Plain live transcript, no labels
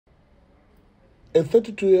A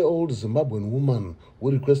 32-year-old Zimbabwean woman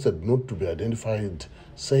who requested not to be identified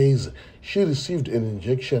says she received an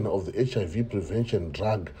injection of the HIV prevention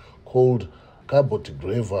drug called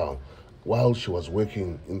Cabotegravir while she was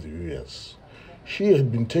working in the US. She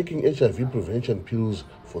had been taking HIV prevention pills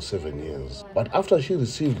for 7 years. But after she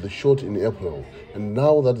received the shot in April, and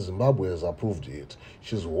now that Zimbabwe has approved it,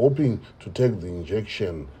 she's hoping to take the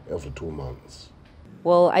injection every 2 months.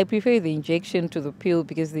 Well, I prefer the injection to the pill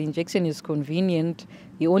because the injection is convenient.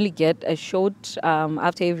 You only get a shot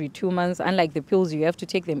after every 2 months. Unlike the pills, you have to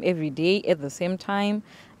take them every day at the same time.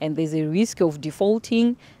 And there's a risk of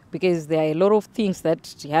defaulting because there are a lot of things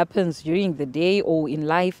that happens during the day or in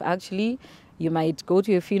life, actually. You might go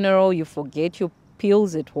to a funeral, you forget your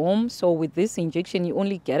pills at home. So with this injection, you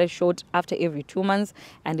only get a shot after every 2 months.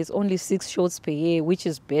 And it's only 6 shots per year, which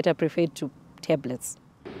is better preferred to tablets.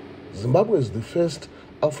 Zimbabwe is the first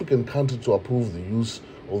African country to approve the use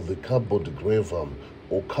of the Cabotegravir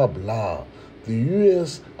or Cabla. The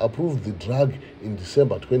US approved the drug in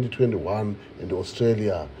December 2021 and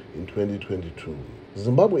Australia in 2022.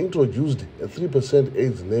 Zimbabwe introduced a 3%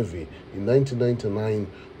 AIDS levy in 1999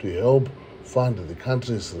 to help fund the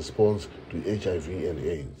country's response to HIV and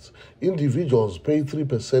AIDS. Individuals pay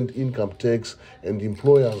 3% income tax and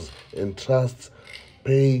employers and trusts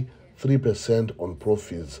pay 3% on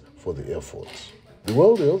profits for the efforts. The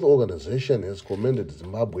World Health Organization has commended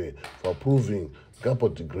Zimbabwe for approving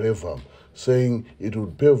Cabotegravir, saying it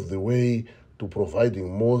would pave the way to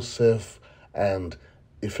providing more safe and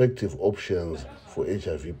effective options for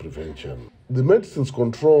HIV prevention. The Medicines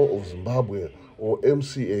Control of Zimbabwe, or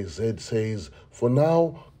MCAZ, says for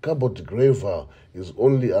now Cabotegravir is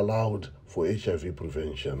only allowed for HIV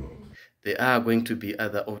prevention. There are going to be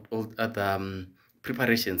other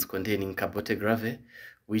preparations containing Cabotegravir,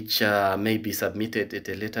 which may be submitted at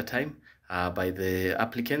a later time by the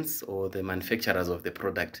applicants or the manufacturers of the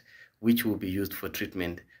product, which will be used for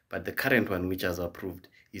treatment. But the current one, which is approved,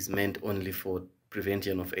 is meant only for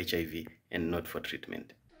prevention of HIV and not for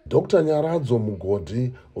treatment. Dr. Nyaradzo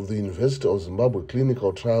Mugodi of the University of Zimbabwe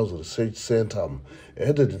Clinical Trials Research Center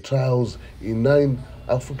headed trials in 9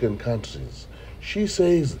 African countries. She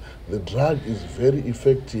says the drug is very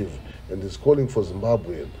effective and is calling for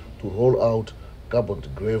Zimbabwe to roll out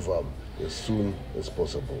Cabotegravir as soon as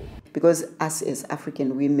possible. Because us as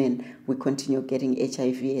African women, we continue getting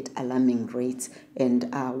HIV at alarming rates,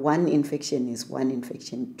 and one infection is one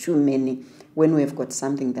infection too many. When we've got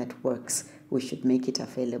something that works, we should make it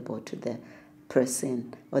available to the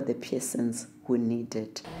person or the persons who need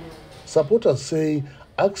it. Supporters say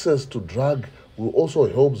access to drug will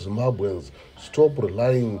also help Zimbabweans stop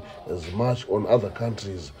relying as much on other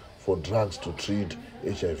countries for drugs to treat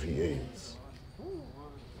HIV/AIDS.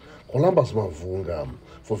 Columbus Mavhunga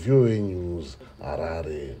for VOA News,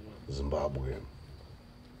 Harare, Zimbabwe.